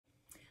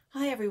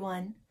Hi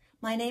everyone,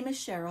 my name is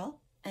Cheryl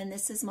and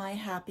this is my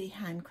Happy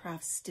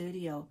Handcraft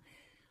Studio.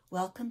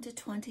 Welcome to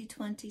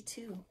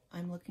 2022.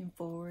 I'm looking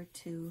forward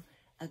to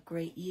a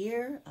great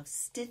year of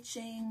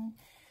stitching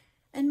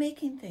and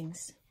making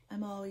things.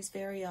 I'm always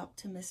very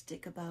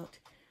optimistic about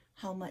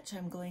how much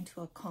I'm going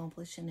to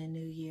accomplish in a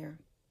new year.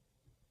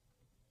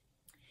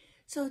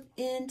 So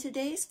in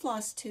today's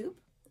Flosstube,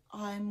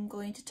 I'm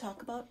going to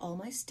talk about all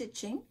my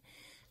stitching.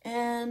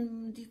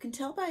 And you can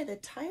tell by the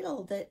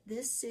title that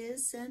this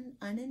is an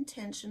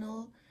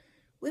unintentional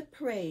WIP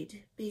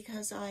parade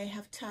because I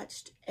have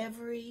touched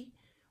every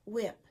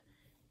WIP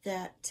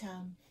that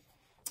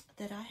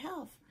I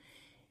have.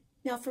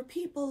 Now, for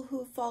people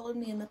who followed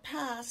me in the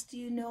past,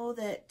 you know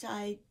that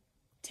I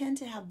tend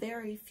to have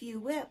very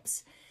few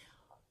WIPs,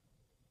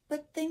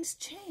 but things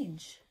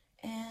change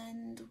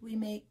and we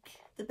make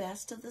the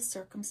best of the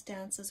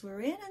circumstances we're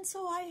in, and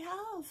so I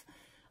have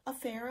a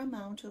fair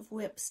amount of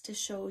WIPs to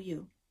show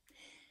you.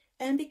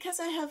 And because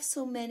I have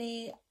so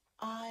many,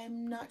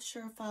 I'm not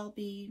sure if I'll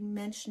be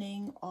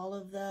mentioning all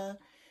of the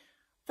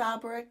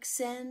fabrics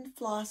and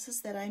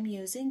flosses that I'm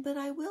using, but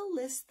I will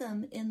list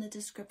them in the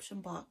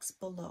description box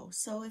below.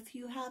 So if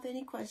you have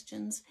any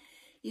questions,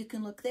 you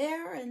can look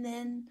there, and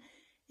then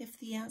if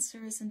the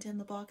answer isn't in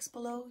the box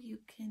below, you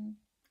can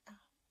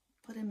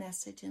put a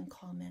message in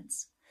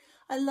comments.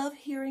 I love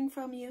hearing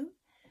from you,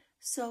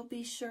 so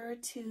be sure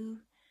to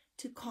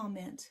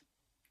comment.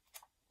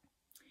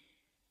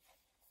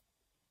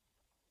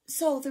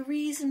 So the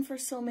reason for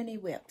so many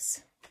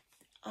WIPs.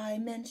 I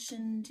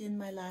mentioned in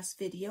my last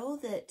video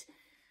that,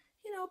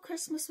 you know,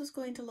 Christmas was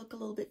going to look a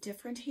little bit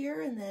different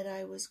here and that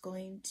I was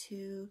going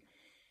to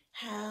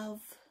have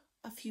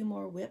a few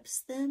more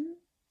WIPs than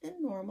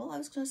normal. I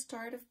was going to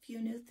start a few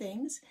new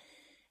things.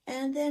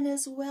 And then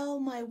as well,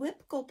 my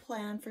WIP goal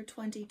plan for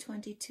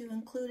 2022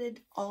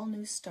 included all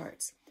new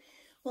starts.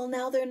 Well,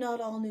 now they're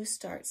not all new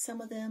starts.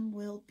 Some of them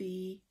will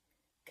be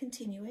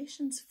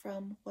continuations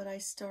from what I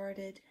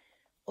started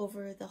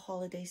over the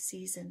holiday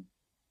season.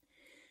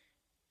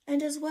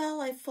 And as well,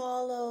 I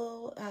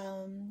follow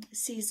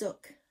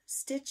Zook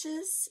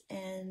Stitches,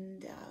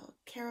 and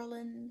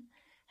Carolyn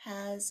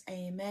has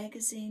a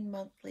magazine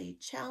monthly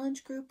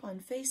challenge group on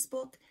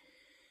Facebook.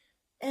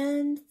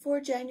 And for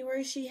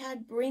January, she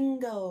had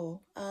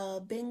Bringo,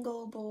 a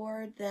bingo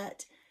board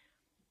that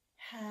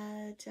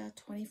had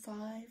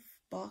 25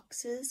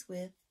 boxes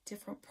with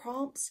different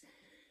prompts.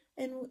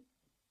 And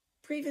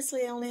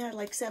previously, I only had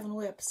like 7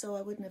 WIPs, so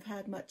I wouldn't have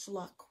had much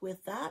luck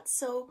with that.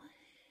 So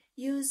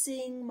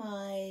using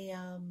my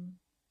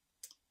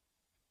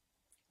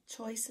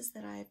choices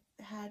that I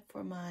had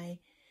for my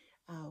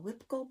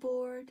WIP Go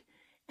board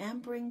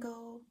and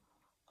Bringo,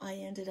 I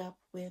ended up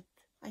with,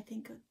 I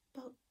think,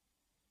 about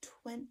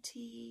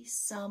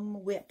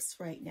 20-some WIPs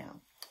right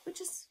now, which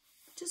is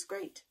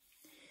great.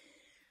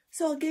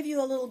 So I'll give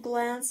you a little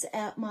glance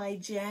at my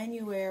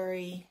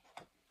January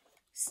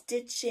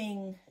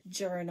stitching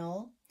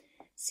journal.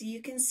 So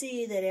you can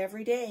see that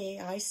every day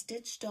I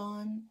stitched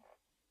on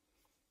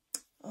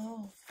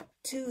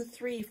 2,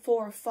 3,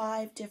 4,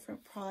 5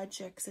 different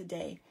projects a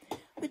day,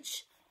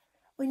 which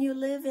when you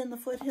live in the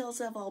foothills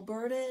of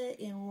Alberta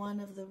in one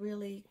of the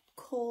really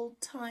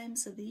cold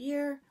times of the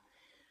year,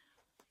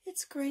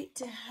 it's great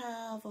to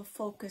have a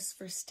focus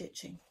for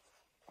stitching.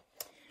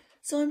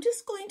 So I'm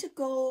just going to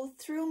go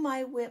through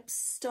my WIPs,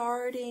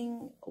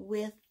 starting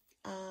with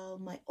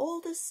my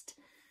oldest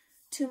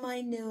to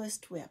my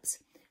newest WIPs.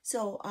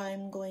 So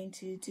I'm going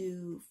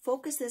to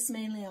focus this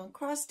mainly on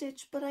cross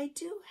stitch, but I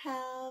do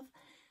have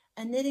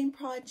a knitting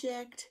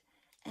project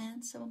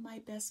and some of my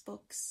best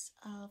books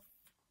of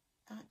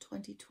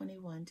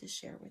 2021 to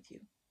share with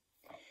you.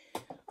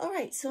 All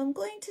right, so I'm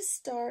going to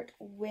start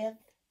with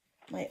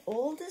my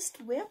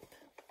oldest WIP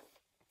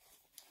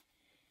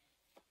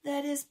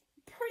that is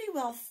pretty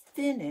well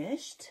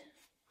finished.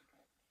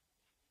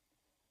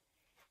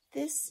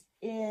 This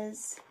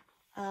is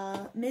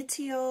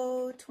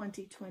Meteo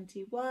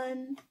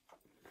 2021.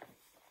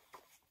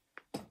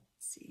 Let's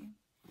see.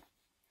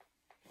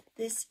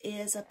 This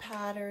is a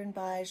pattern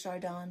by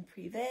Jardin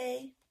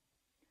Prive,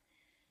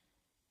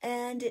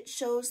 and it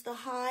shows the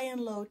high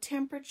and low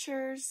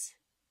temperatures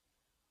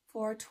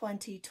for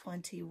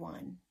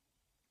 2021.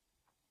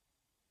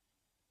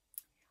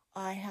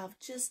 I have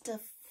just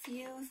a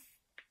few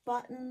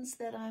buttons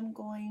that I'm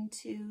going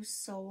to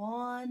sew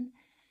on,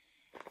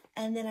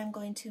 and then I'm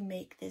going to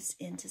make this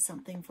into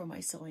something for my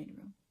sewing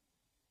room.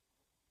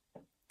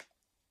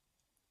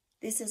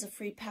 This is a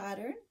free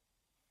pattern,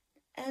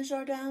 and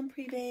Jardin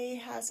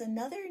Prive has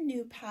another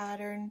new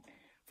pattern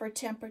for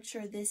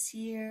temperature this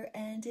year,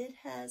 and it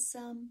has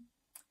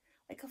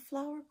like a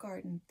flower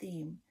garden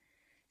theme.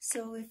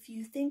 So if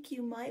you think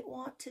you might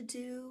want to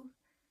do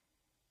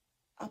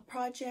a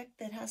project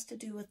that has to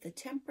do with the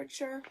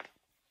temperature,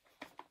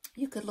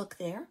 you could look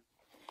there.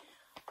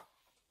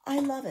 I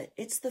love it.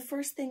 It's the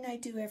first thing I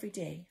do every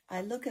day.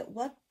 I look at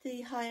what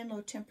the high and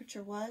low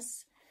temperature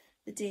was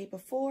the day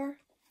before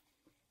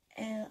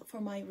for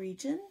my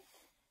region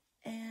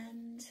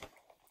and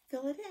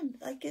fill it in.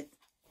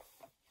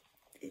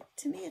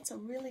 to me, it's a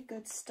really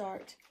good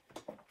start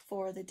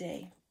for the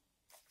day.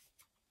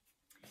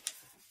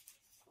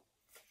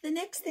 The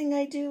next thing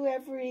I do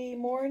every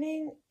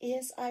morning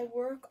is I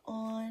work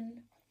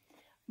on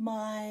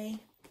my,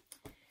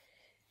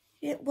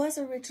 it was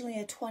originally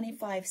a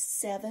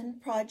 25/7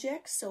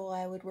 project, so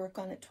I would work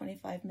on it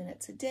 25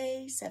 minutes a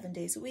day, 7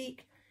 days a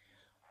week.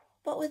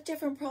 But with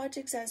different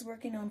projects I was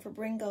working on for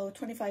Bringo,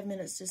 25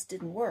 minutes just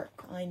didn't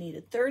work. I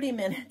needed 30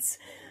 minutes.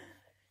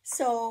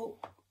 So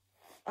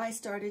I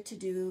started to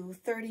do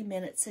 30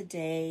 minutes a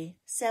day,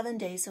 7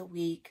 days a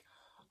week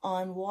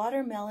on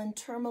Watermelon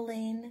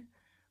Tourmaline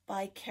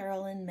by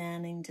Carolyn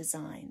Manning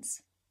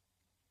Designs.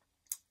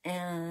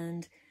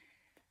 And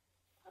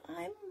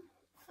I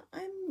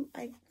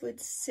would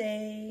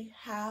say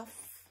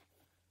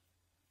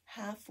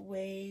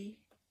halfway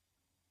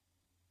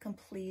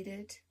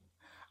completed.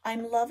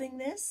 I'm loving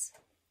this,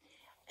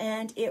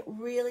 and it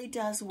really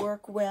does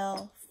work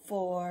well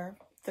for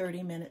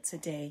 30 minutes a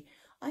day.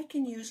 I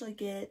can usually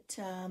get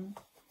 2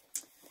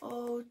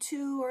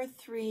 or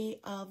 3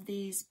 of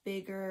these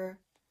bigger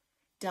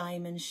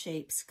diamond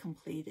shapes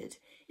completed.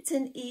 It's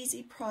an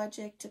easy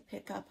project to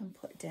pick up and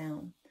put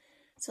down,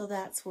 so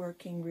that's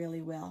working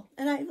really well.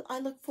 And I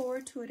look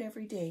forward to it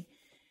every day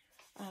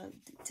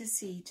to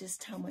see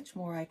just how much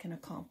more I can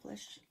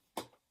accomplish.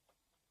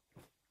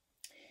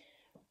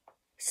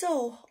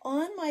 So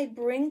on my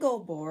Bringo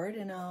board,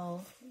 and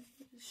I'll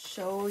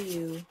show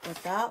you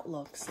what that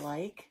looks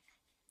like,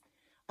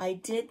 I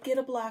did get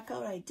a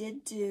blackout. I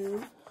did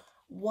do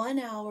 1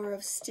 hour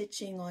of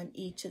stitching on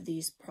each of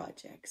these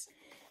projects.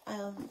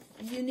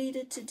 You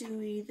needed to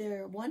do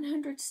either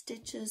 100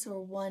 stitches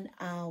or 1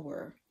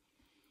 hour.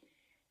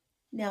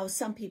 Now,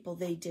 some people,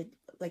 they did,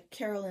 like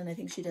Carolyn, I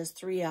think she does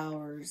 3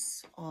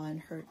 hours on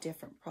her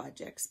different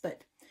projects,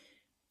 but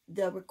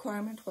the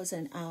requirement was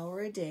 1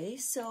 hour a day.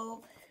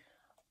 So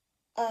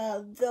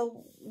the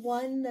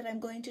one that I'm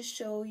going to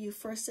show you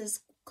first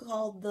is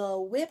called the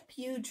Whip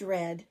You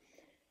Dread,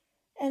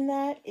 and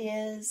that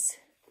is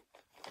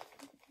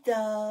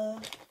the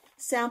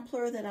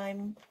sampler that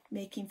I'm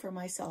making for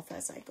myself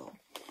as I go.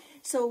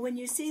 So when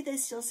you see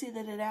this, you'll see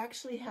that it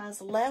actually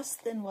has less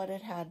than what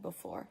it had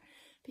before,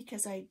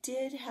 because I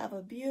did have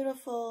a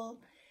beautiful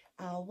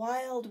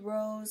wild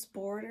rose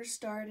border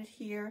started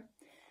here,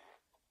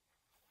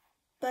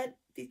 but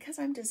because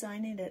I'm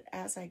designing it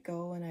as I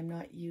go and I'm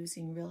not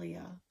using really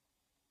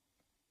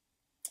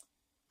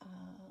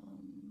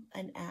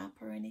an app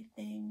or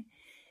anything,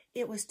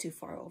 it was too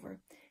far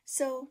over.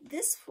 So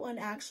this one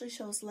actually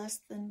shows less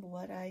than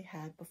what I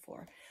had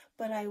before,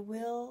 but I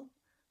will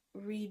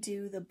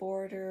redo the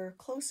border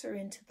closer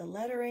into the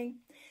lettering,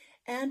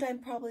 and I'm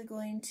probably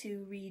going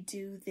to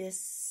redo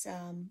this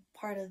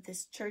part of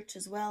this church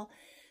as well,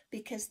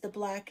 because the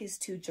black is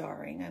too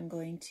jarring. I'm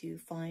going to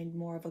find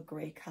more of a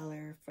gray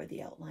color for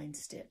the outline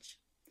stitch.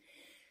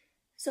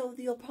 So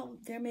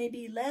there may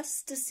be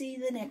less to see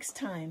the next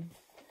time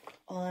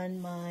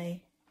on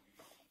my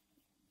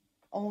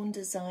own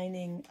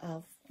designing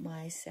of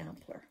my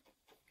sampler.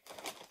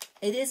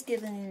 It is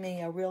giving me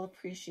a real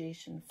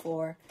appreciation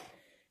for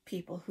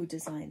people who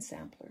design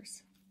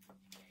samplers.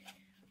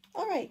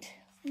 All right,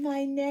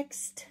 my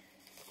next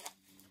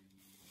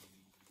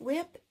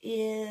WIP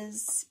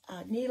is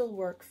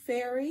Needlework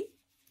Fairy.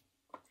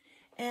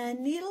 And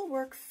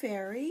Needlework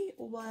Fairy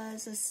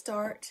was a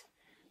start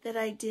that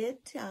I did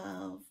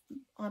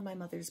on my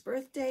mother's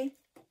birthday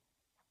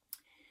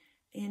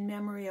in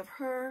memory of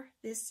her.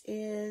 This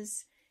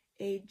is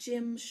a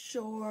Jim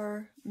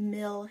Shore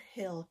Mill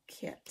Hill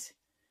kit.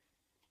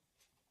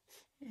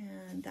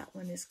 And that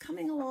one is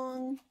coming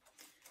along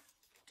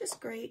just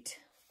great.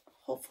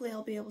 Hopefully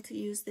I'll be able to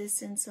use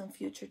this in some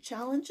future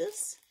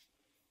challenges.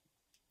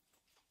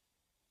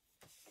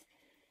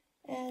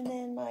 And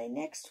then my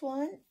next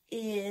one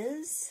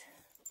is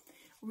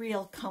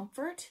Real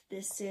Comfort.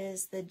 This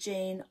is the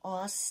Jane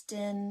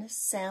Austen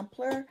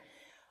sampler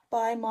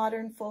by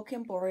Modern Folk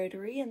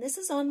Embroidery. And this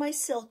is on my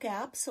Silk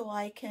app, so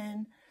I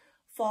can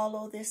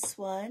follow this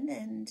one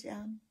and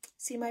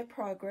see my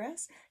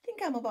progress. I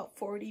think I'm about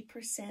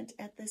 40%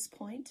 at this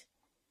point.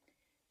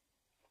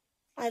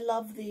 I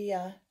love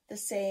the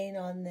saying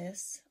on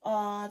this.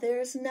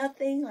 There's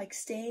nothing like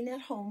staying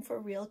at home for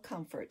real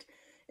comfort,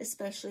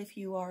 especially if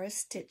you are a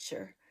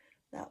stitcher.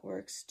 That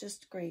works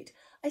just great.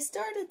 I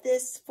started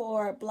this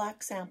for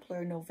Black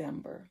Sampler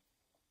November,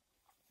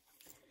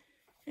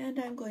 and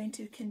I'm going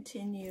to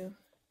continue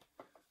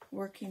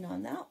working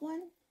on that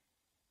one.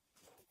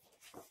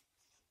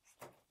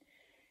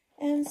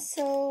 And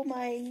so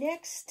my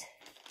next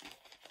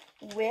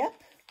WIP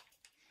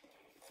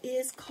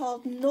is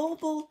called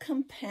Noble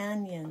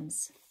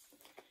Companions,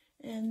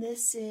 and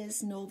this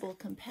is Noble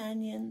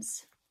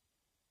Companions.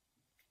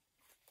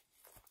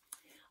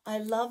 I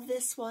love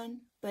this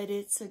one, but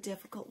it's a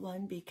difficult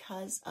one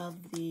because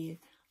of the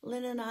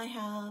linen I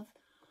have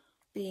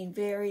being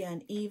very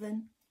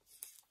uneven.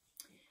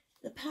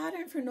 The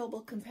pattern for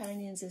Noble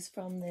Companions is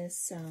from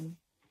this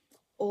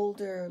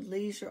older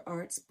Leisure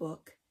Arts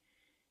book.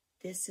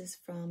 This is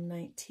from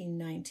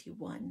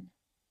 1991.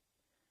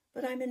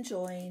 but I'm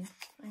enjoying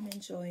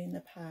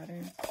the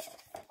pattern.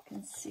 You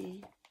can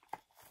see.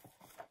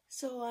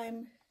 So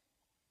I'm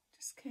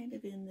just kind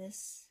of in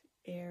this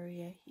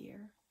area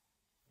here.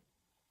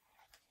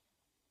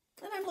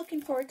 And I'm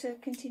looking forward to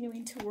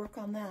continuing to work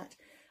on that.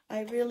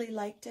 I really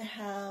like to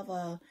have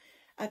a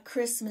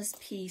Christmas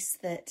piece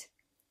that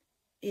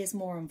is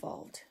more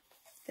involved.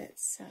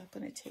 That's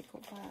going to take a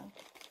while.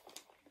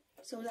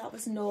 So that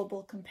was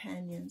Noble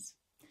Companions.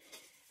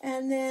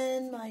 And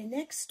then my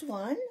next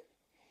one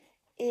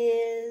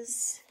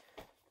is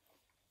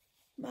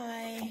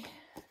my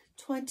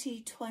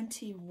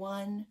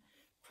 2021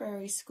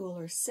 Prairie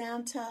Schooler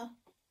Santa.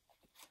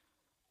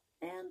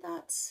 And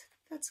that's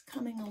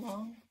coming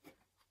along.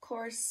 Of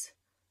course,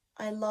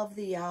 I love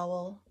the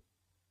owl.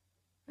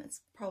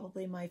 That's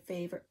probably my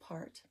favorite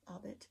part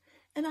of it.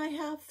 And I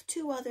have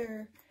 2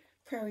 other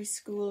Prairie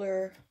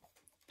Schooler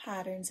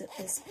patterns at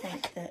this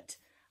point that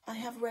I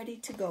have ready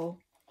to go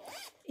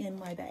in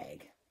my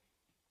bag.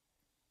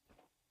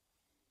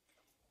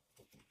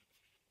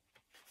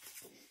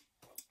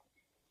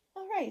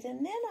 All right,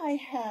 and then I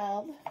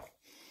have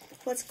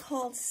what's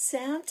called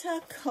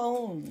Santa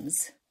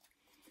cones.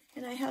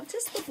 And I have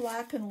just the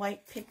black and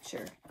white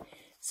picture.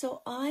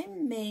 So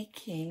I'm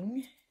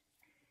making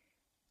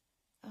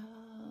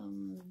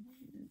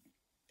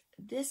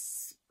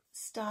this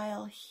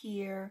style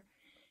here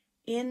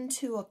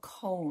into a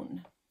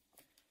cone.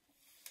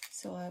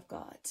 So I've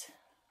got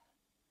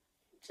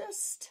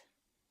just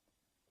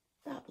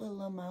that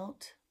little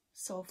amount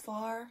so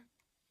far,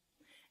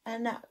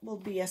 and that will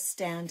be a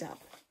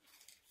stand-up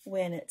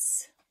when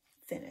it's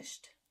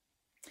finished.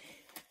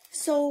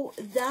 So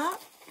that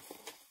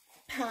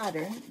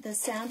pattern, the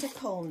Santa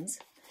cones,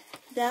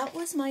 that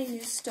was my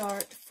new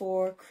start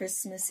for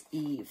Christmas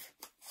Eve.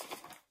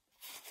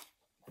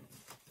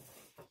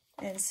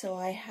 And so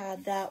I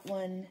had that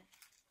one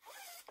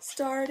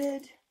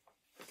started.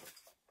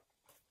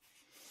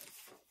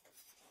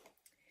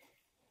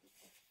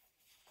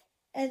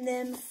 And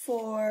then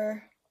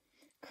for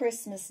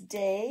Christmas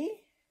Day,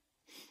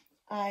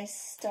 I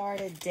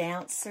started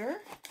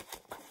Dancer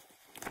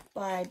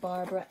by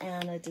Barbara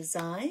Anna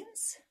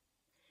Designs.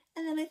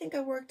 And then I think I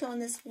worked on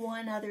this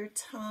one other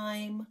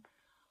time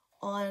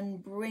on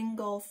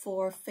Bringle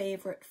for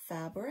Favorite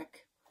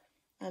Fabric.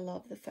 I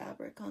love the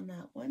fabric on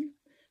that one.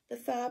 The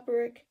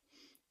fabric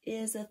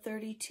is a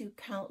 32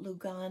 count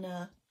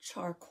Lugana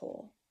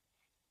charcoal.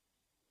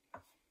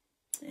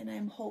 And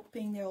I'm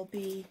hoping there'll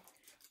be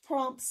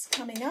prompts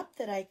coming up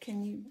that I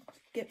can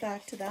get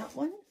back to that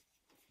one.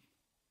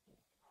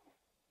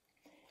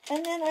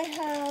 And then I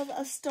have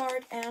a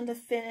start and a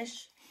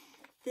finish.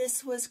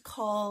 This was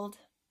called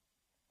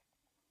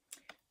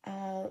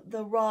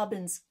The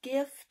Robin's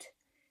Gift.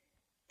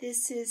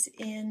 This is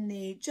in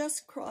the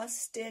Just Cross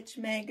Stitch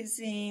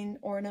magazine,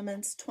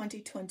 Ornaments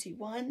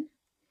 2021.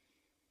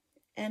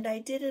 And I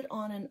did it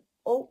on an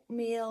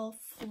oatmeal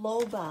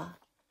Floba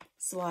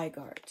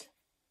Zweigart.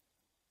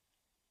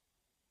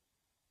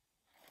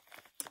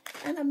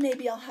 And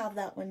maybe I'll have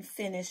that one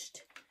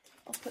finished.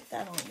 I'll put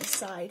that on the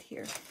side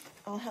here.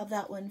 I'll have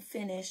that one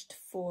finished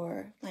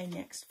for my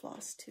next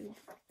floss too.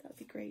 That'd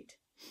be great.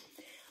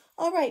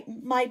 All right,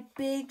 my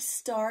big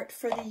start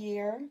for the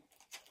year.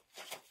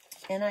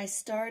 And I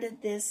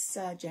started this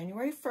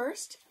January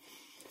 1st.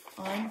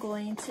 I'm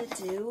going to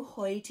do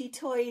Hoity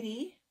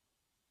Toity.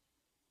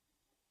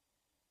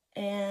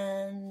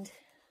 And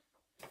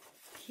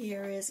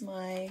here is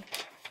my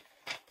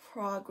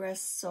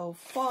progress so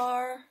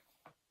far.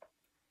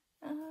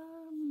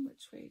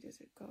 Which way does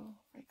it go?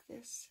 Like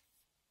this.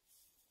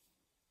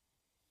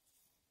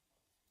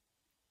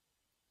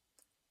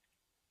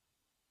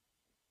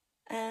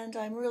 And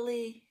I'm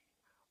really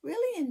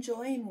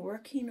enjoying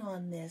working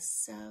on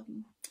this.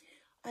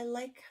 I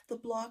like the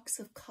blocks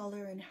of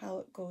color and how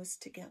it goes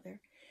together.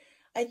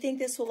 I think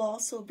this will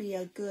also be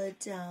a good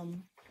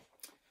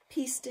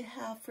piece to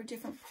have for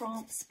different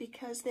prompts,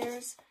 because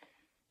there's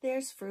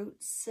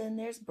fruits and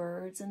there's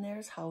birds and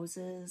there's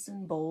houses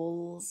and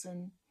bowls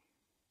and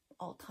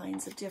all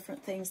kinds of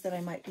different things that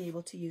I might be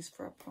able to use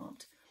for a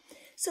prompt.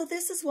 So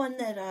this is one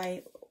that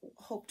I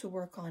hope to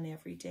work on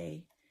every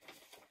day,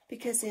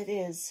 because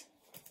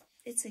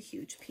it's a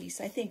huge piece.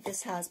 I think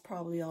this has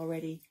probably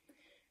already,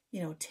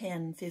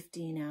 10,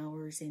 15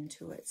 hours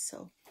into it.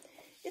 So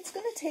it's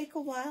going to take a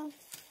while,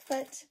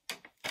 but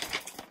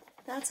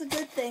that's a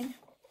good thing.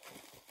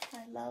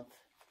 I love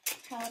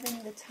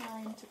having the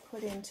time to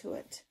put into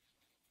it.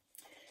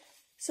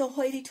 So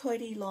Hoity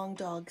Toity Long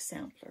Dog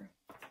Sampler.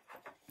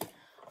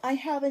 I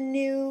have a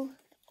new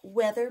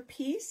weather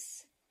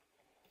piece,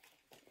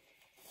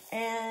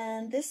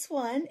 and this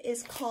one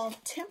is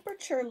called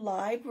Temperature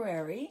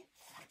Library.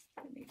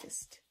 Let me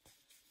just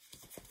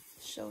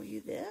show you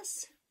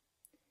this.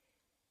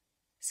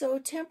 So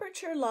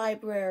Temperature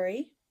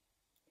Library,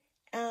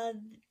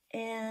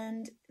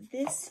 and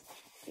this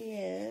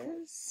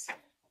is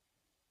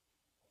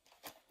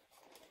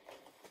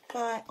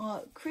by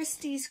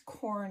Christie's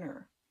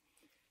Corner.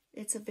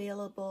 It's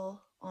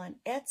available on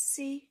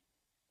Etsy.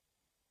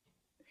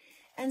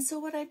 And so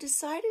what I've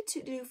decided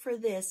to do for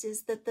this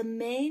is that the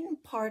main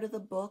part of the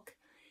book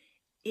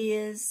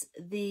is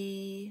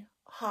the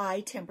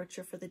high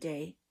temperature for the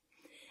day.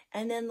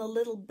 And then the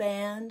little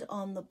band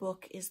on the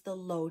book is the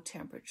low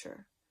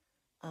temperature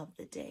of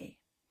the day.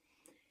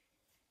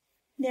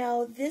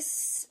 Now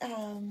this,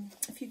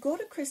 if you go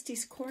to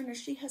Christie's Corner,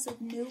 she has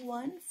a new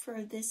one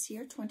for this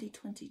year,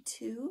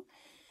 2022.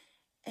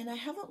 And I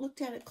haven't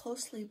looked at it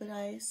closely, but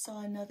I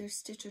saw another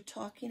stitcher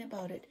talking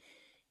about it.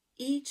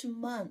 Each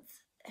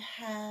month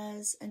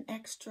has an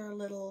extra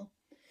little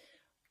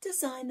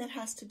design that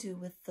has to do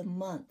with the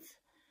month.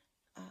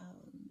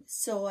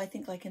 So I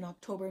think like in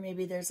October,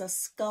 maybe there's a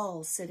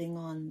skull sitting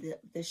on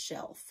the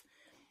shelf.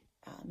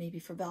 Maybe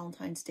for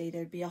Valentine's Day,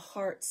 there'd be a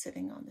heart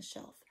sitting on the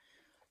shelf.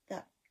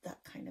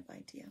 That kind of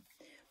idea.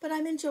 But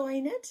I'm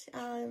enjoying it.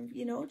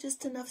 You know,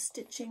 just enough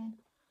stitching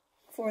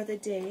for the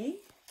day.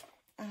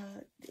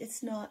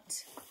 It's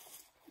not,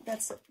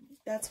 that's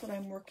what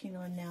I'm working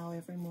on now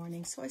every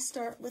morning. So I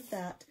start with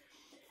that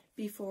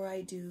before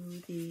I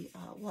do the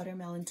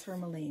watermelon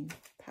tourmaline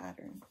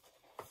pattern.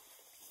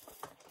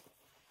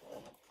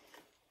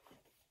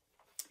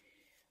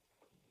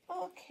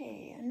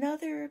 Okay,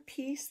 another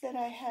piece that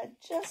I had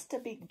just a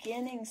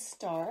beginning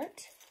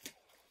start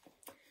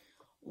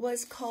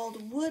was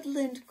called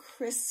Woodland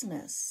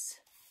Christmas.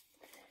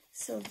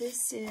 So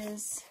this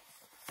is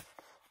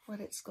what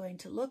it's going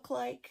to look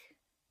like.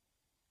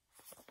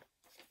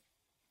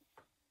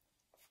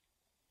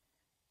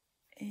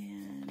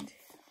 And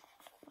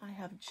I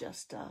have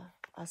just a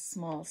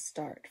small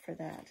start for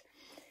that.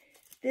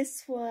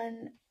 This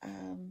one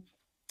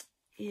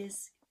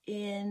is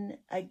in,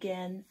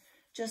 again,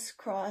 just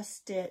cross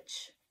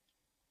stitch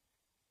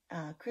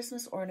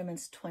Christmas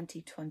Ornaments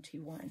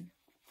 2021.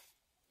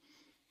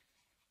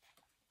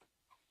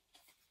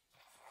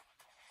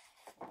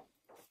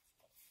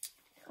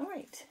 All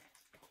right.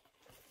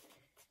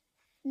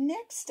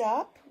 Next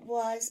up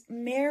was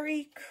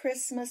Merry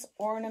Christmas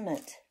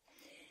Ornament.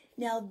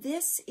 Now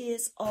this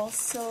is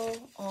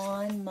also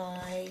on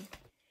my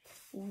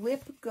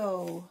WIP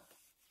Go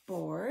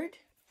board.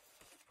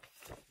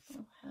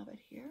 I'll have it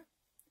here.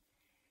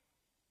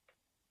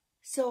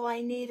 So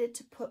I needed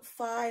to put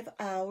 5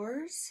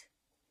 hours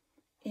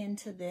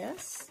into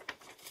this.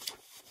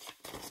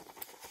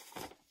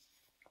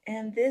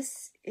 And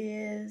this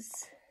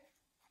is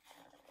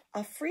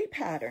a free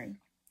pattern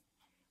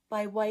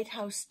by White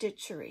House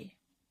Stitchery.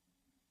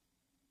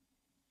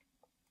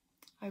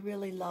 I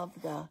really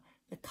love the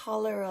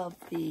color of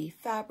the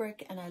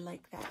fabric, and I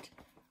like that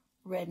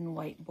red and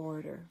white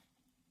border.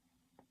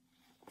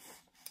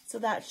 So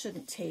that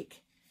shouldn't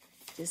take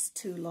just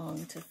too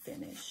long to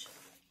finish.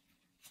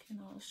 And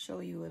I'll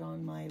show you it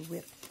on my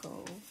WIP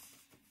Go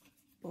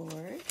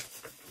board.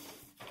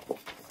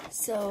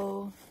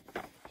 So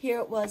here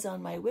it was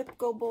on my WIP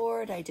Go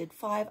board. I did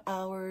 5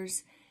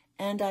 hours,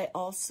 and I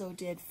also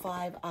did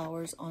 5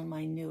 hours on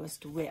my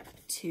newest WIP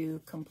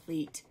to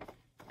complete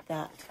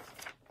that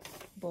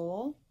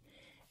bowl.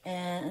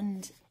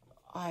 And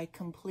I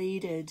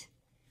completed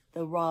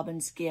the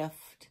Robin's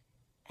Gift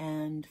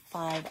and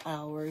 5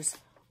 hours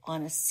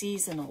on a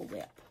seasonal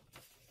WIP.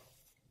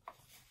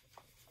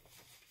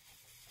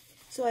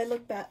 So I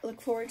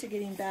look forward to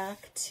getting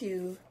back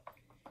to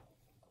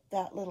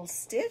that little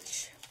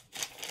stitch.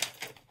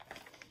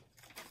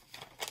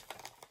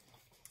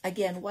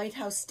 Again, White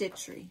House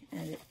Stitchery,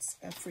 and it's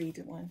a free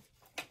one.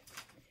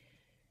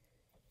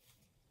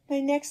 My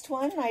next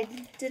one, I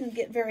didn't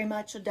get very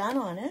much done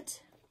on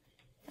it.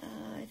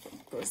 I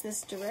think it goes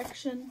this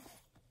direction.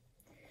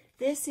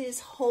 This is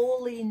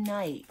Holy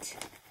Night.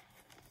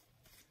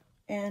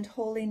 And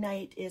Holy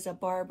Night is a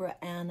Barbara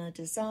Anna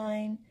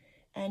design,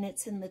 and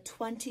it's in the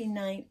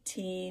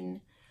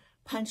 2019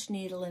 Punch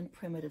Needle and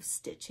Primitive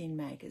Stitching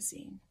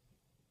magazine.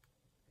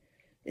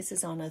 This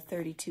is on a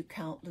 32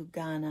 count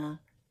Lugana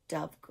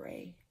Dove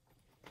Gray.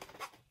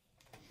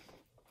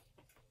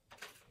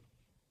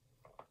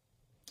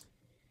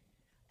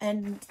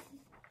 And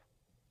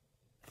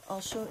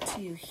I'll show it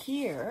to you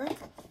here.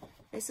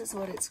 This is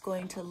what it's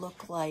going to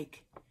look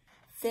like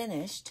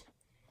finished.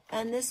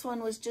 And this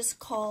one was just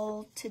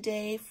called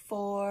today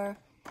for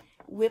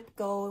WIP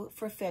Go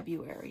for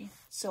February.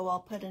 So I'll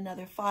put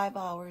another 5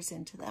 hours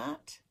into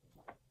that.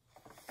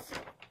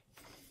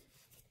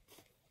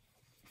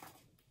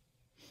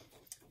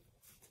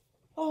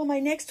 Oh, my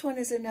next one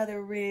is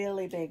another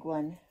really big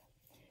one.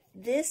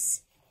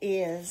 This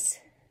is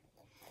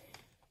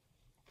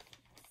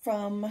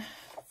from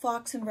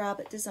Fox and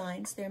Rabbit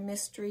Designs, their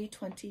Mystery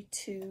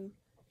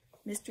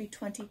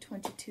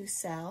 2022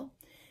 Sal.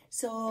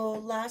 So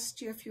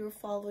last year, if you were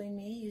following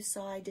me, you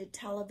saw I did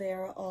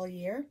Talavera all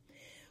year.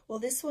 Well,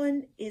 this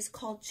one is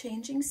called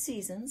Changing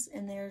Seasons,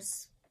 and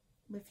there's,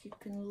 if you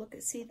can look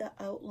at, see the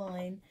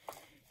outline,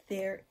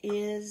 there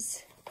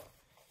is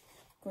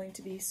going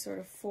to be sort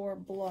of 4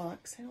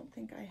 blocks. I don't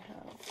think I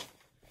have.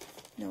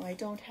 No, I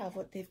don't have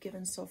what they've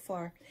given so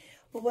far.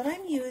 But what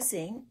I'm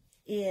using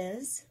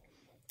is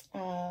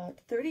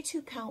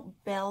 32 count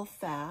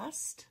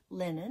Belfast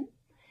linen,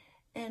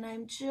 and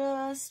I'm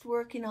just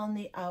working on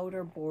the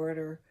outer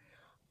border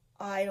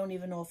I don't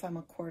even know if I'm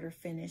a quarter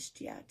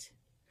finished yet.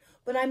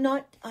 But I'm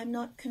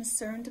not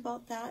concerned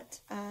about that.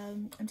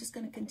 I'm just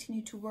going to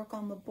continue to work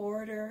on the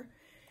border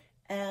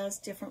as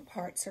different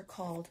parts are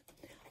called.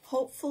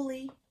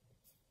 Hopefully,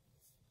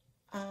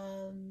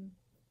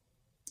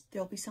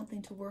 there'll be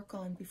something to work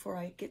on before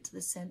I get to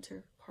the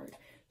center part,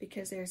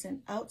 because there's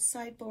an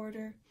outside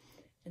border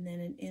and then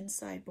an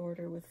inside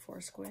border with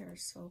 4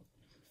 squares. So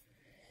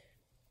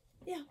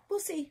yeah, we'll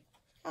see.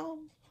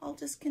 I'll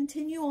just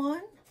continue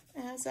on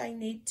as I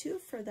need to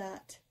for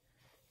that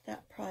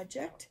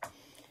project.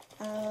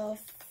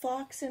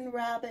 Fox and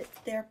Rabbit,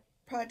 their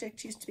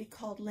project used to be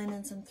called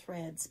Linens and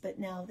Threads, but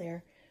now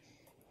they're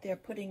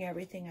putting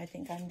everything, I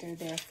think, under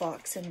their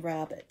Fox and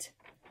Rabbit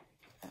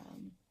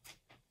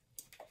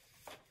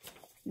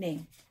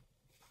name.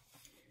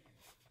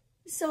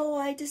 So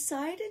I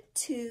decided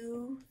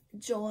to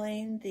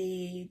join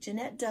the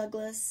Jeanette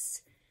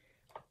Douglas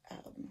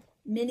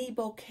mini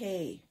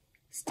bouquet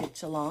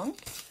stitch along,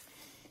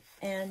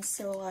 and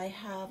so I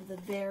have the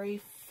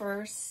very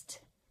first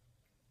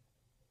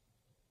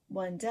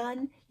one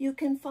done. You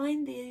can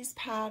find these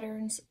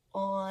patterns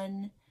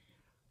on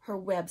her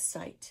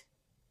website,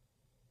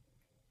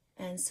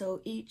 and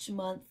so each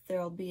month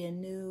there'll be a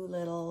new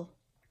little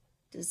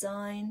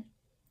design.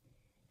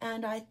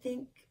 And I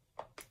think,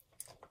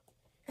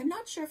 I'm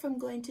not sure if I'm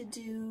going to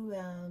do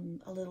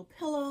a little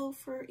pillow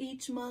for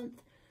each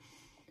month,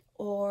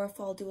 or if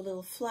I'll do a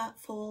little flat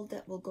fold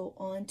that will go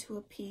onto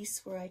a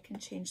piece where I can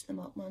change them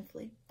up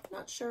monthly. I'm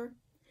not sure.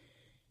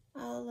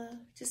 I'll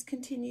just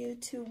continue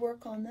to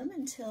work on them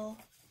until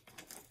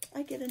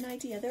I get an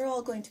idea. They're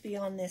all going to be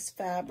on this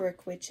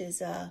fabric, which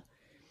is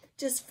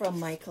just from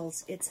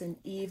Michaels. It's an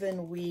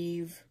even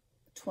weave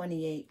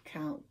 28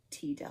 count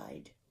tea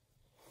dyed.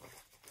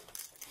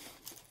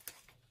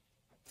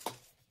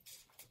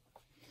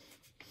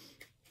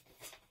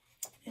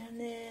 And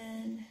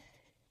then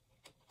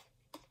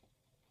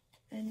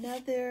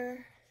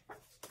another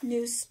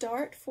new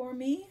start for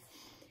me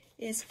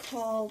is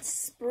called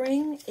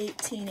Spring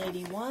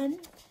 1881.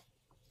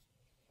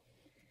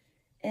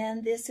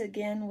 And this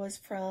again was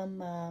from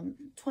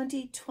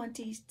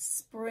 2020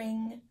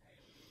 Spring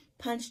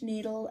Punch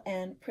Needle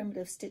and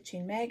Primitive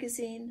Stitching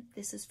Magazine.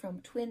 This is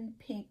from Twin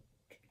Peak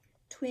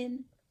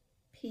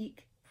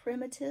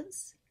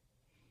Primitives.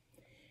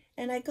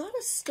 And I got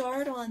a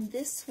start on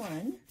this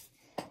one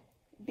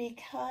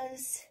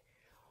because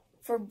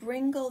for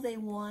Bringo they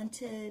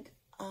wanted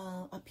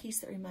a piece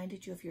that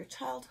reminded you of your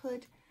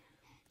childhood,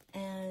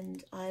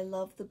 and I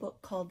love the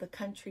book called The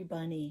Country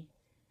Bunny,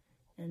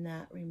 and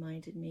that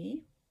reminded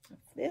me of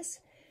this.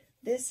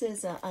 This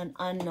is an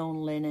unknown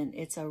linen.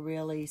 It's a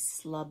really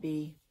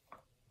slubby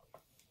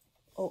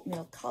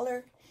oatmeal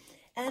color,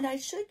 and I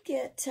should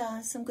get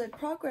some good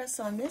progress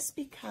on this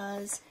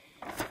because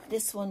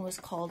this one was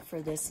called for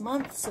this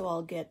month, so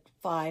I'll get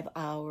 5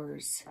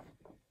 hours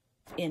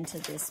into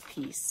this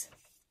piece.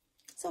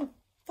 So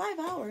 5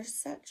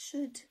 hours, that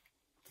should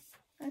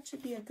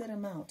be a good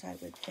amount, I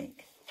would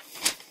think.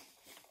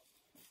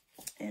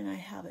 And I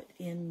have it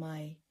in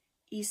my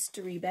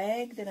Eastery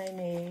bag that I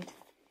made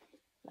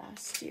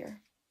last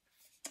year.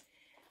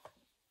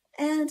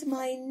 And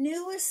my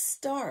newest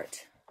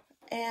start,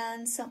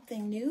 and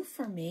something new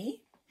for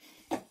me,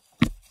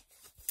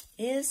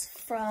 is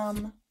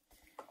from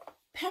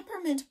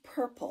Peppermint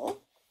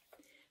Purple.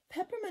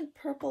 Peppermint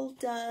Purple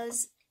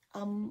does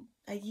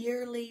a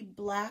yearly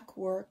black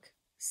work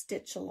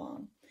stitch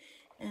along,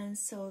 and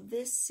so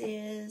this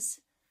is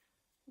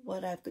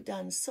what I've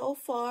done so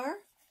far.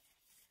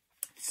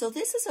 So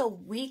this is a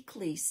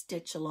weekly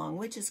stitch along,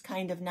 which is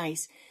kind of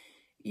nice.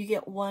 You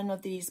get one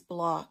of these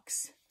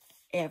blocks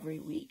every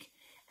week,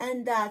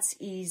 and that's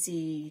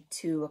easy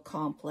to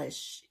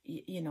accomplish.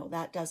 You know,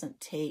 that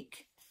doesn't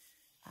take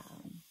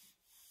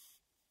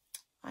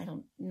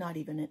not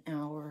even an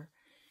hour.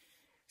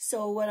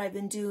 So what I've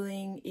been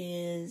doing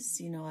is,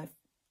 you know, I've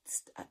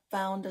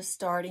found a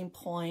starting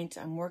point.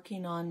 I'm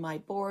working on my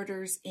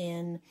borders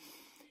in.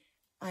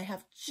 I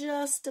have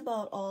just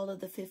about all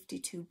of the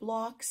 52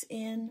 blocks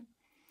in.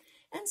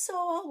 And so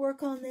I'll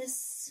work on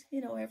this,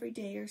 you know, every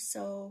day or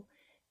so.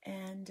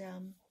 And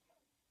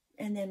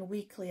then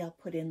weekly I'll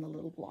put in the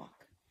little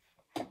block.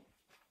 Take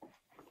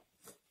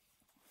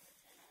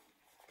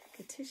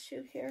a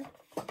tissue here.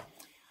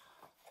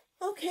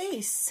 Okay,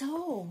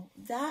 so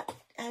that,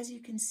 as you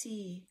can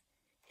see,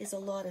 is a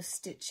lot of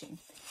stitching.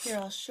 Here,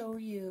 I'll show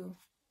you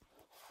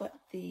what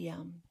the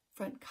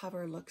front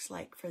cover looks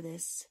like for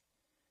this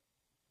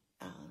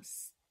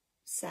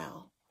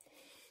sal.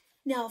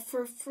 Now,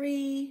 for a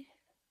free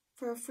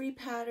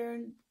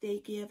pattern, they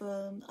give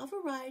a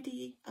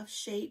variety of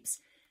shapes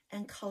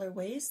and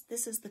colorways.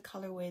 This is the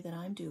colorway that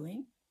I'm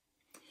doing.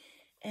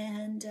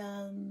 And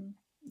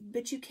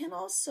but you can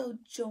also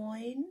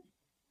join.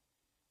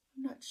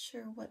 I'm not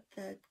sure what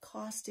the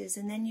cost is,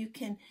 and then you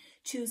can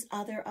choose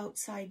other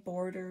outside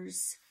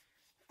borders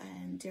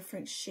and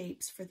different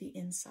shapes for the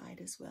inside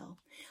as well.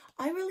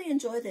 I really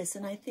enjoy this,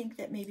 and I think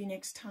that maybe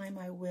next time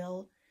I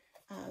will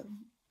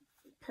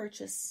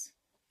purchase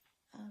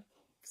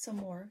some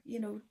more, you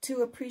know,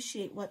 to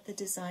appreciate what the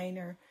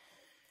designer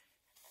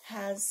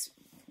has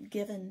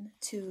given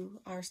to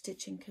our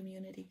stitching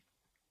community.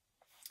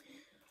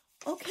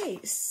 Okay,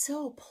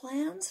 so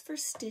plans for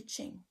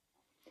stitching.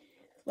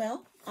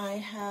 Well, I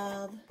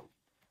have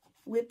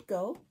WIP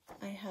Go.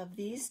 I have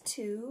these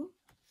two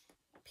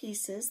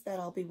pieces that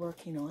I'll be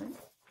working on.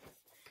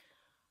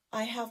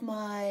 I have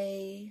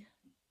my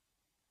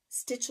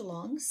stitch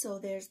along, so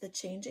there's the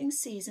Changing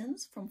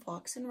Seasons from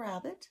Fox and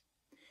Rabbit.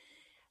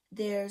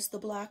 There's the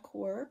Black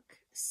Work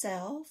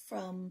Sal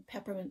from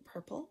Peppermint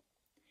Purple.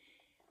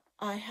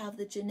 I have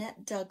the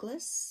Jeanette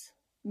Douglas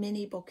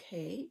mini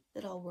bouquet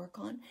that I'll work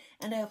on,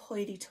 and I have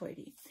Hoity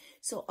Toity.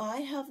 So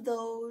I have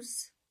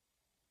those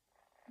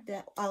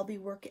that I'll be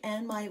working,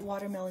 and my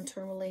Watermelon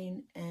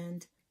Tourmaline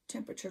and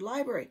Temperature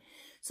Library.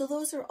 So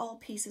those are all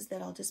pieces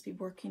that I'll just be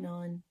working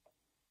on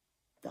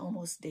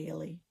almost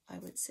daily, I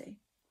would say.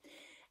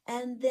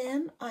 And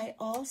then I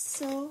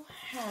also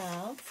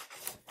have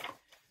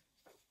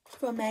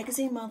from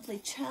Magazine Monthly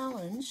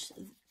Challenge,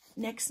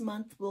 next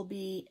month will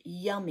be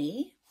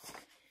Yummy.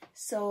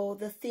 So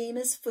the theme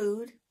is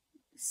food.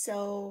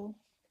 So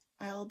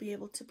I'll be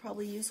able to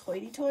probably use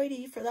Hoity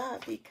Toity for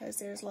that because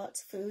there's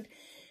lots of food.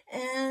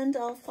 And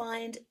I'll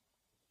find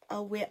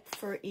a WIP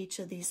for each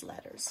of these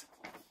letters.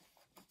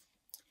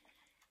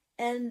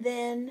 And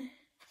then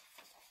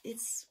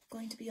it's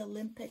going to be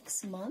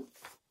Olympics month.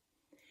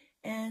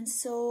 And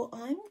so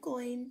I'm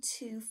going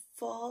to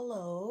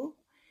follow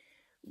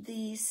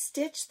the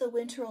Stitch the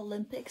Winter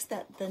Olympics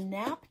that the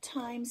Nap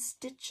Time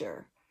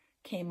Stitcher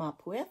came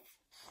up with.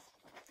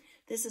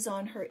 This is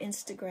on her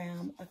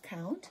Instagram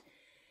account.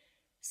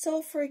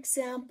 So for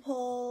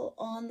example,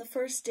 on the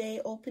first day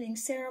opening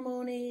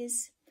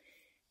ceremonies,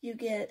 you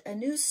get a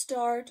new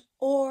start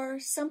or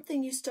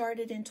something you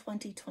started in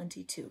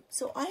 2022.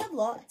 So I have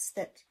lots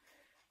that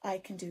I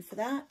can do for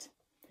that.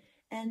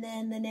 And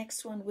then the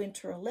next one,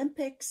 Winter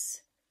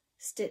Olympics,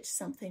 stitch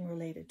something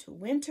related to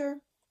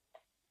winter.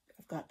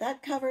 I've got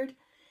that covered.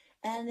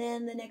 And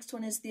then the next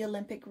one is the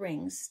Olympic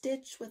rings.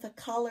 Stitch with a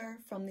color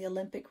from the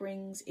Olympic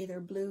rings, either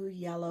blue,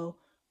 yellow,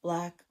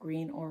 black,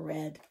 green, or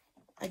red.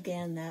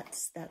 Again,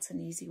 that's an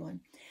easy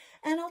one.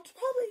 And I'll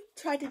probably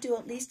try to do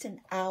at least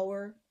an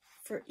hour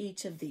for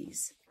each of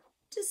these,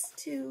 just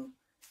to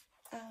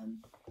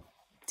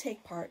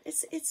take part.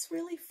 It's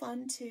really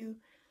fun to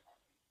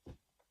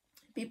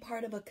be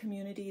part of a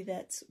community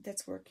that's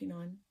working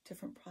on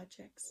different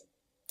projects.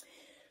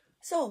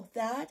 So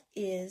that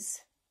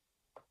is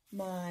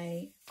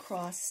my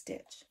cross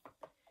stitch,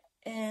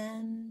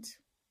 and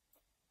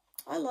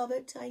I love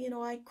it.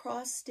 I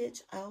cross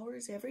stitch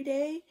hours every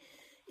day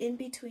in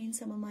between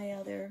some of my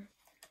other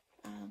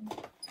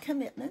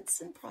commitments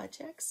and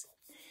projects.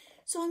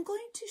 So I'm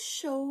going to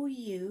show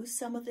you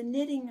some of the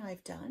knitting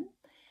I've done.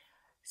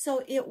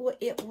 So it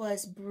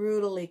was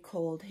brutally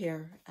cold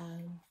here,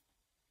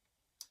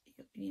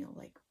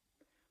 like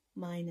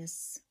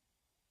minus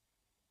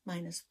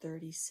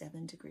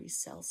 37 degrees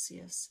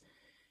Celsius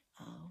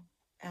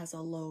as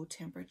a low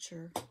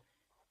temperature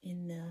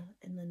in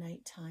the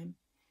nighttime.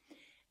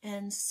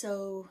 And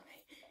so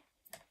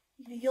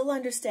you'll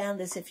understand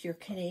this if you're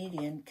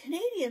Canadian.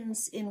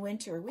 Canadians in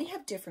winter, we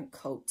have different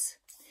coats.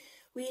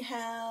 We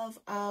have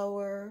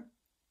our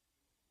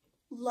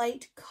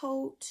light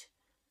coat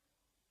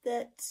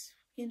that,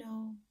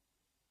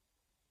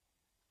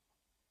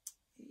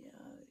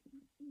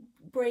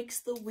 breaks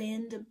the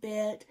wind a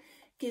bit,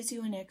 gives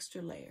you an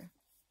extra layer.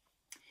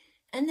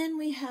 And then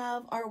we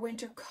have our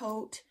winter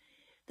coat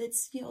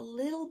that's, a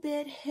little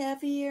bit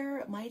heavier.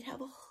 It might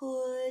have a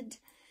hood.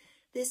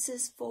 This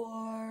is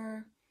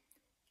for,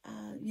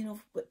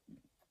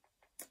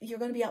 you're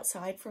going to be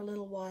outside for a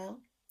little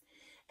while.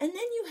 And then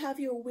you have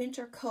your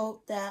winter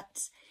coat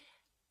that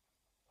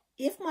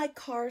if my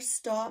car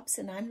stops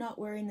and I'm not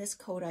wearing this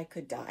coat, I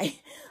could die.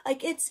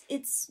 Like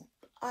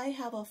I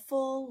have a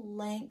full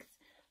length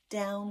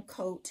down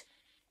coat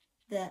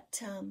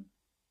that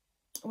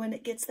when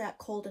it gets that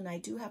cold and I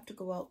do have to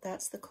go out,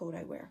 that's the coat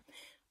I wear.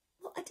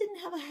 Well, I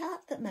didn't have a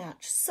hat that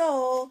matched.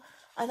 So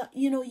I thought,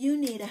 you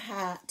need a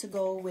hat to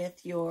go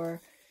with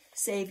your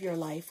Save Your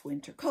Life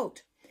winter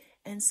coat.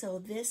 And so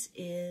this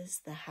is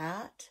the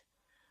hat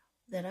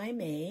that I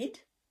made.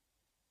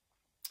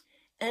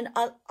 And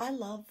I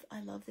love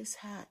this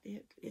hat.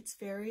 It's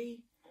very,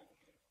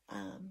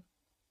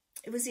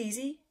 it was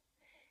easy.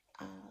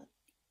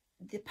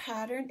 The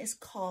pattern is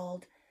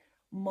called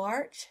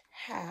March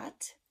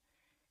Hat,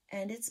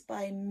 and it's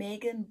by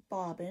Megan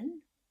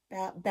Babin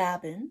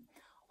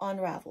on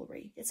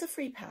Ravelry. It's a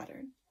free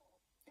pattern.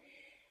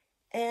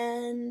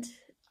 And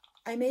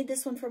I made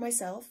this one for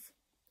myself.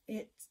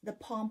 The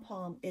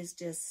pom-pom is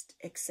just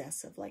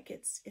excessive. Like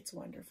it's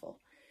wonderful.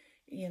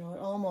 It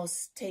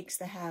almost takes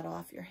the hat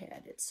off your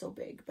head. It's so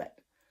big, but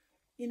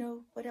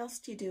what else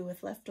do you do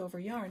with leftover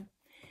yarn?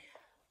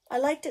 I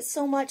liked it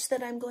so much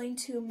that I'm going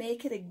to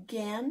make it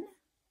again.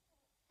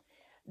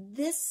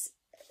 This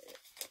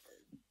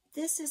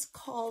is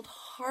called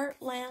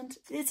Heartland.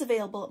 It's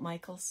available at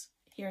Michael's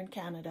here in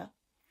Canada.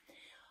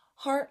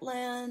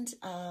 Heartland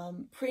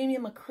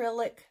premium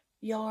acrylic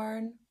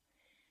yarn.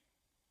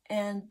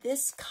 And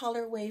this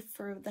colorway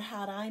for the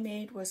hat I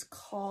made was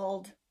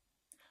called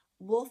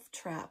Wolf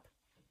Trap.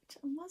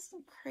 I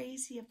wasn't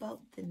crazy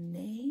about the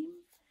name,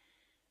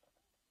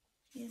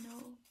 you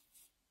know,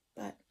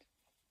 but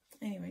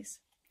anyways.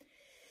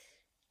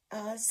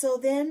 So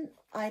then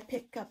I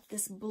pick up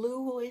this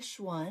bluish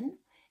one,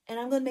 and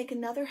I'm going to make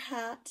another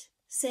hat,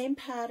 same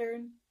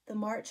pattern, the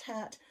March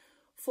hat,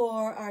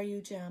 for our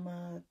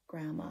Ujama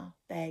Grandma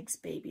Bags,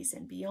 Babies,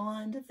 and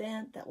Beyond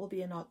event. That will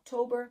be in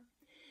October.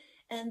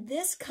 And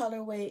this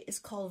colorway is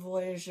called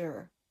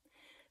Voyageur.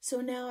 So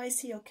now I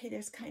see, okay,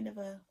 there's kind of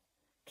a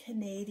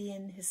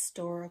Canadian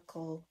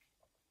historical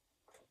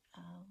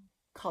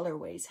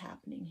colorways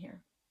happening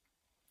here.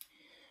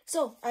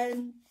 So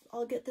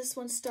I'll get this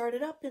one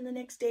started up in the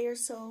next day or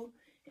so,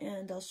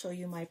 and I'll show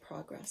you my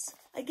progress.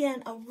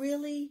 Again, a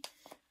really,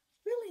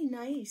 really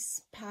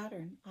nice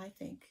pattern, I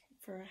think,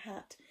 for a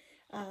hat.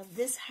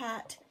 This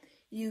hat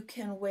you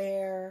can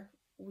wear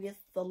with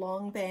the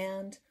long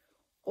band,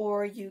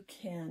 or you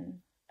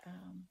can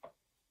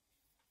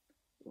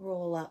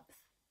roll up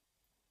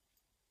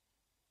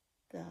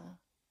the,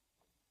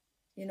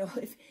 you know,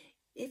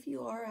 if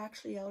you are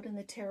actually out in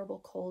the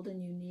terrible cold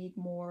and you need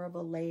more of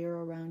a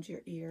layer around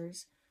your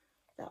ears,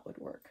 that would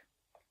work.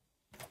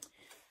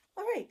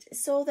 All right,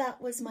 so that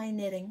was my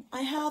knitting.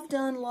 I have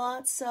done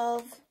lots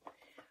of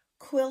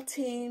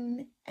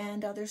quilting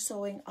and other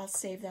sewing. I'll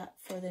save that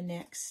for the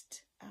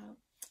next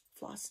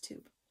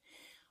Flosstube.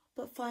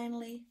 But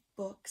finally,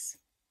 books.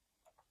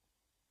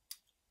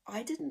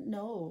 I didn't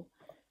know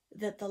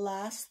that the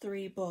last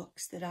 3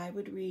 books that I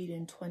would read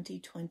in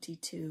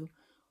 2022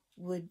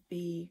 would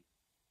be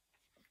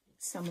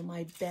some of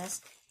my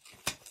best,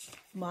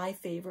 my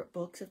favorite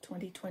books of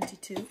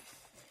 2022.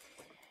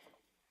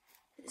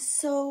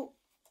 So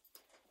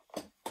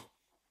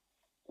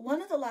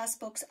one of the last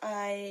books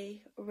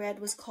I read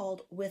was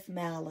called With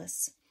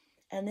Malice,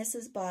 and this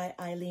is by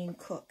Eileen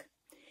Cook.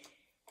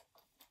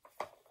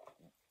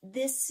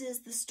 This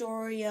is the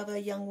story of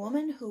a young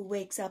woman who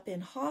wakes up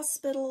in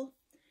hospital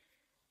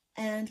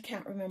and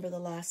can't remember the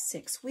last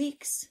 6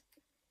 weeks,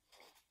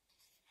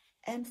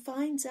 and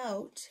finds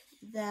out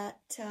that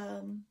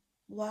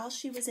while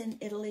she was in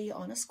Italy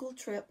on a school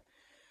trip,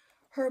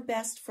 her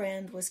best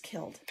friend was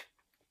killed.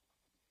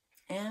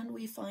 And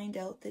we find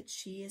out that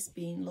she is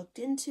being looked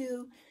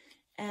into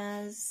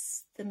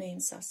as the main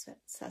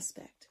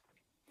suspect.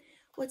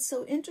 What's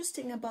so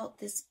interesting about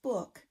this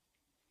book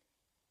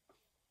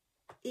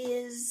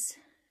is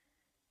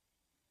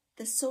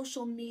the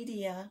social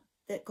media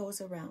that goes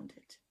around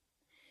it.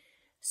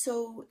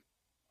 So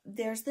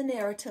there's the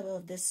narrative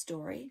of this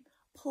story,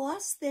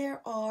 plus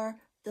there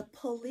are the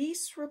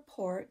police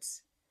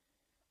reports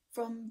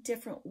from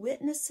different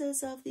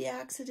witnesses of the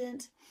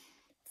accident,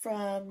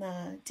 from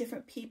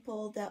different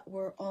people that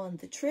were on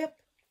the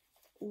trip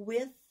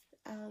with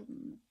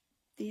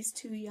these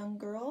 2 young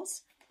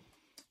girls.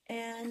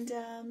 And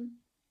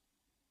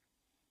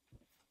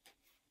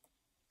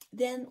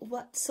then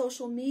what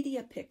social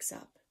media picks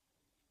up.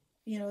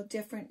 You know,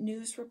 different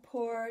news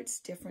reports,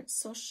 different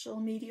social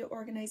media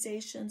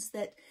organizations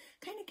that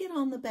kind of get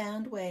on the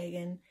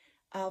bandwagon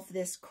of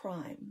this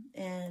crime,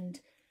 and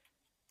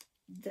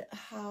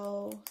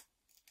how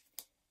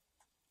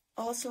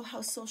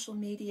social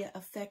media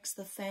affects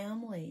the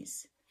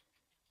families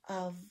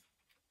of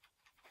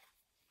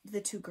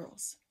the 2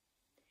 girls.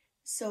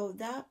 So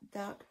that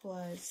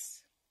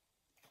was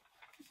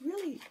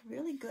really,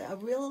 really good. A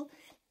real,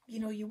 you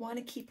know, you want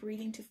to keep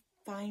reading to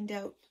find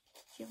out,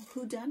 you know,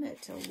 who done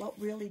it or what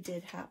really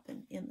did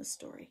happen in the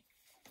story.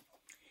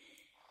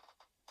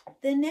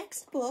 The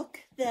next book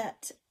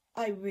that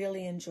I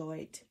really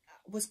enjoyed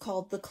was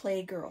called The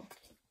Clay Girl.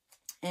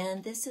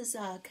 And this is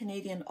a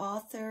Canadian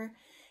author,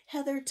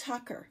 Heather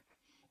Tucker,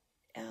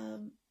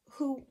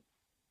 who,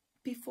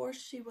 before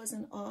she was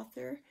an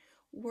author,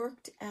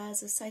 worked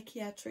as a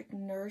psychiatric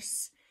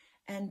nurse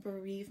and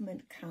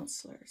bereavement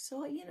counselor.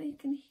 So, you know, you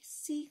can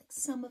see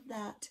some of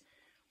that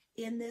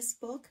in this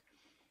book.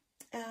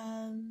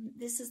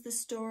 This is the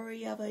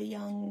story of a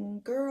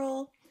young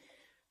girl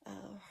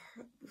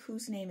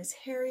whose name is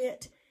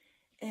Harriet,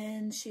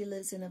 and she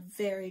lives in a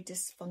very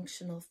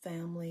dysfunctional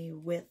family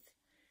with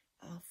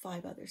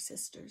 5 other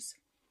sisters.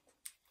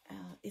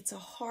 It's a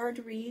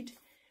hard read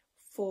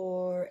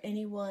for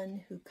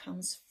anyone who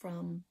comes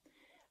from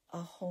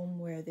a home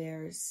where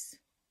there's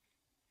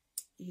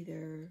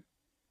either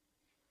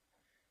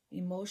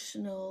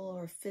emotional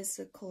or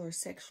physical or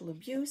sexual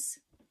abuse.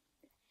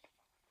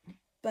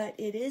 But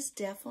it is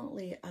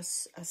definitely a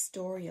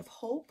story of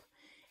hope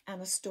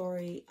and a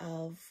story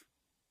of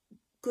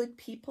good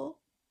people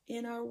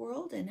in our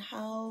world, and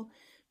how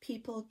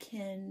people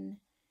can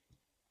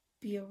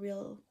be a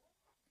real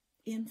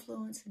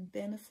influence and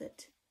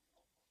benefit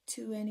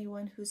to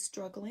anyone who's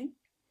struggling.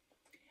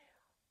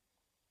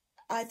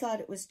 I thought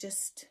it was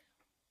just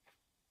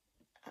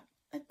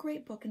a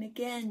great book. And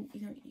again,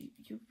 you know,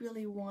 you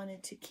really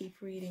wanted to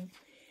keep reading.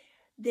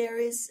 There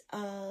is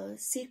a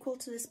sequel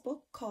to this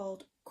book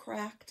called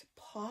Cracked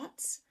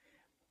Pots.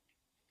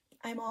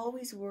 I'm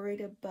always worried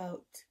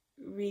about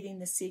reading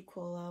the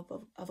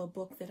sequel of a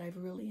book that I've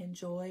really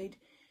enjoyed.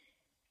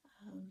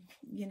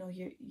 You know,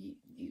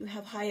 you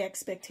have high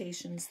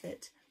expectations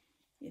that,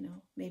 you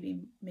know,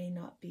 maybe may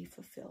not be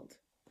fulfilled.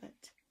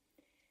 But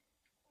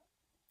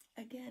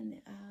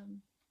again,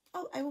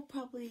 I will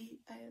probably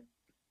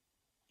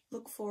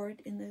look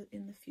forward in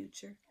the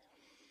future.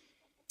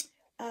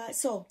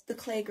 So The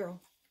Clay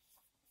Girl,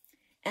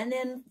 and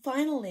then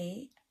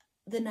finally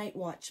The Night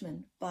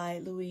Watchman by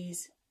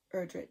Louise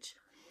Erdrich.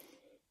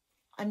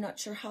 I'm not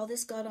sure how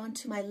this got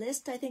onto my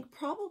list. I think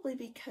probably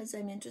because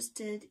I'm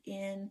interested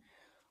in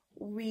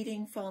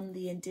reading from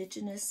the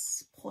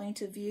Indigenous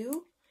point of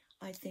view.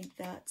 I think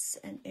that's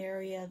an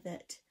area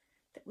that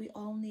we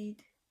all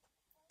need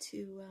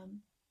to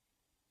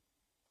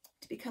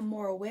become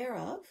more aware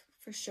of,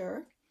 for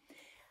sure.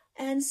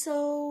 And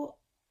so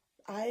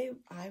I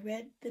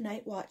read The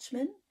Night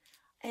Watchman,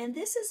 and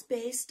this is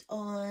based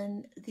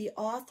on the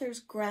author's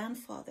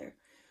grandfather,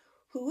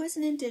 who was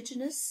an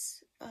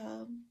Indigenous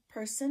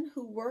person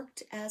who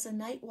worked as a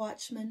night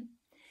watchman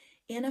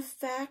in a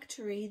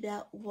factory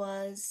that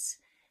was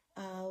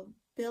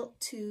built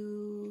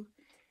to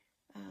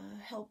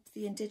help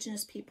the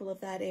Indigenous people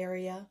of that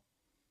area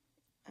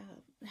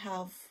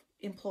have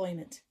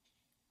employment.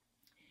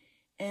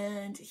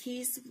 And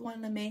he's one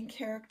of the main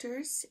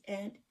characters,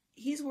 and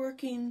he's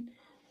working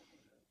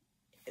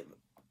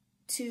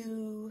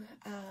to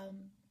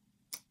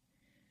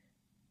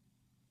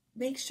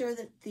make sure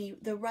that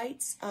the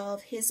rights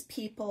of his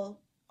people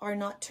are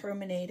not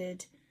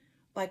terminated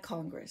by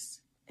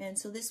Congress. And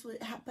so this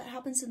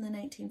happens in the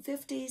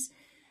 1950s,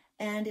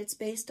 and it's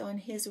based on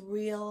his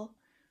real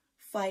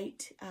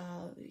fight.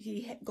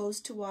 He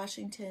goes to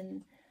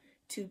Washington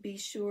to be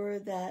sure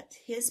that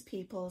his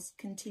peoples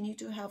continue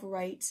to have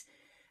rights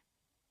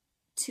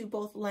to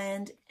both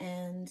land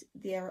and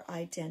their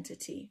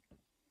identity.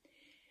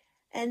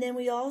 And then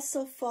we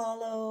also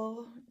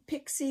follow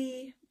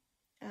Pixie,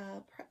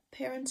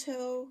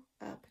 Parento,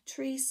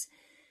 Patrice,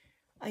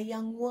 a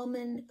young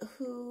woman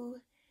who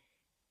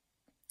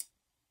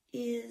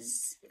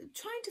is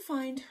trying to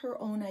find her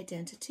own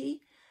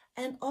identity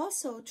and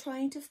also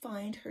trying to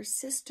find her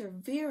sister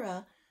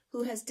Vera,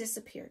 who has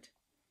disappeared.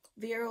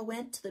 Vera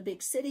went to the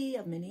big city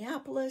of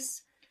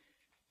Minneapolis,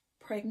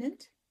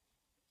 pregnant,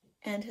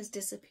 and has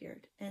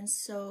disappeared. And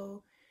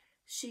so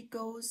she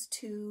goes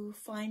to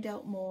find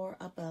out more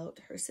about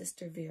her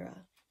sister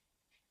Vera.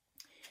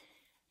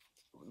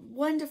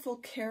 Wonderful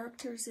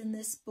characters in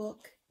this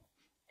book.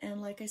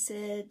 And like I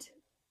said,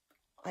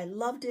 I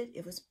loved it.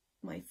 It was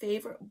my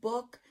favorite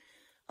book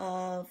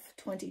of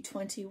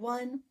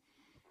 2021.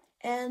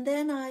 And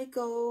then I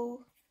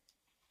go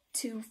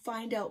to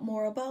find out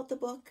more about the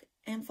book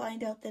and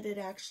find out that it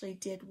actually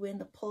did win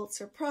the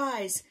Pulitzer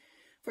Prize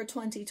for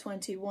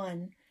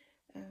 2021.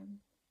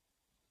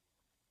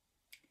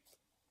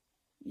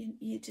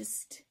 You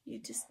just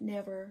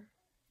never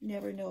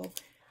know.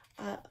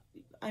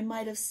 I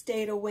might have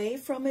stayed away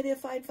from it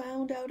if I'd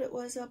found out it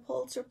was a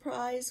Pulitzer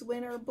Prize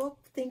winner book,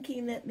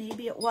 thinking that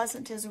maybe it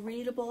wasn't as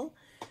readable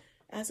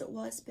as it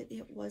was, but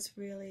it was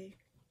really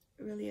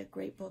a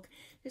great book.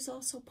 There's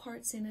also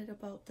parts in it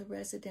about the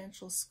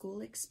residential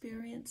school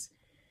experience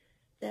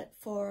that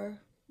for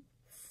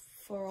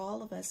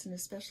all of us, and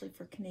especially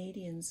for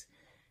Canadians,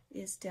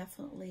 is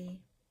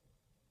definitely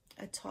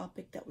a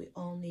topic that we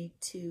all need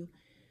to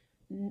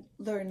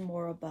learn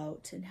more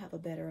about and have a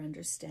better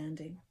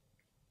understanding.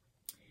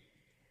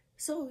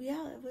 So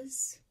yeah, it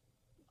was,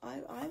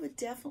 I would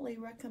definitely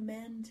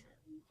recommend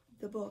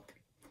the book.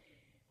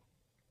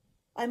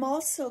 I'm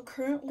also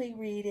currently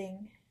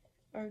reading,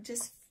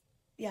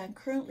 I'm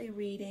currently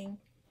reading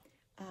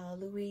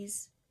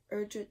Louise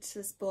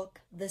Erdrich's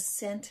book, The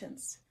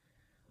Sentence,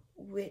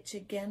 which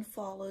again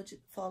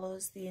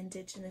follows the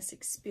Indigenous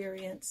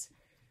experience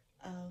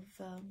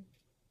of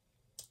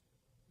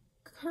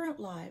current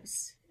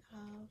lives.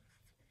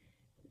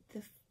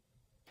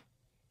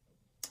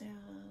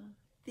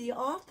 The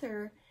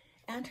author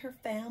and her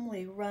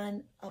family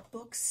run a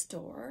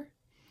bookstore,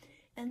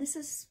 and this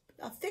is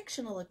a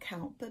fictional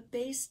account, but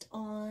based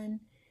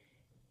on,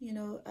 you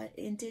know,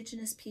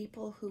 Indigenous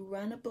people who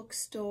run a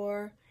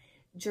bookstore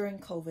during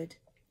COVID.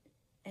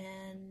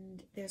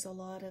 And there's a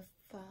lot of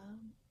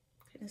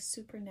kind of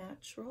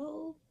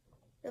supernatural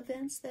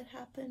events that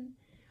happen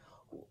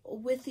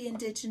with the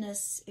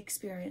Indigenous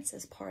experience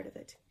as part of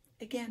it.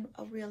 Again,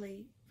 a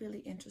really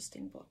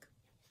interesting book.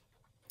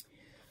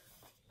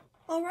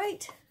 All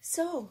right,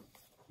 so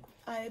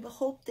I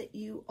hope that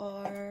you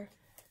are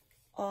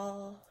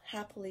all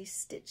happily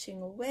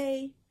stitching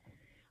away.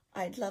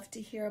 I'd love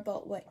to hear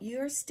about what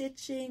you're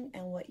stitching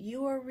and what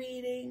you are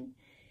reading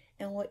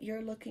and what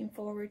you're looking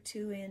forward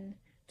to in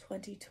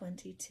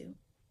 2022.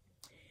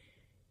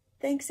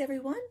 Thanks,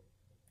 everyone,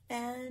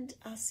 and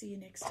I'll see you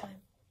next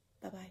time.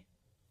 Bye-bye.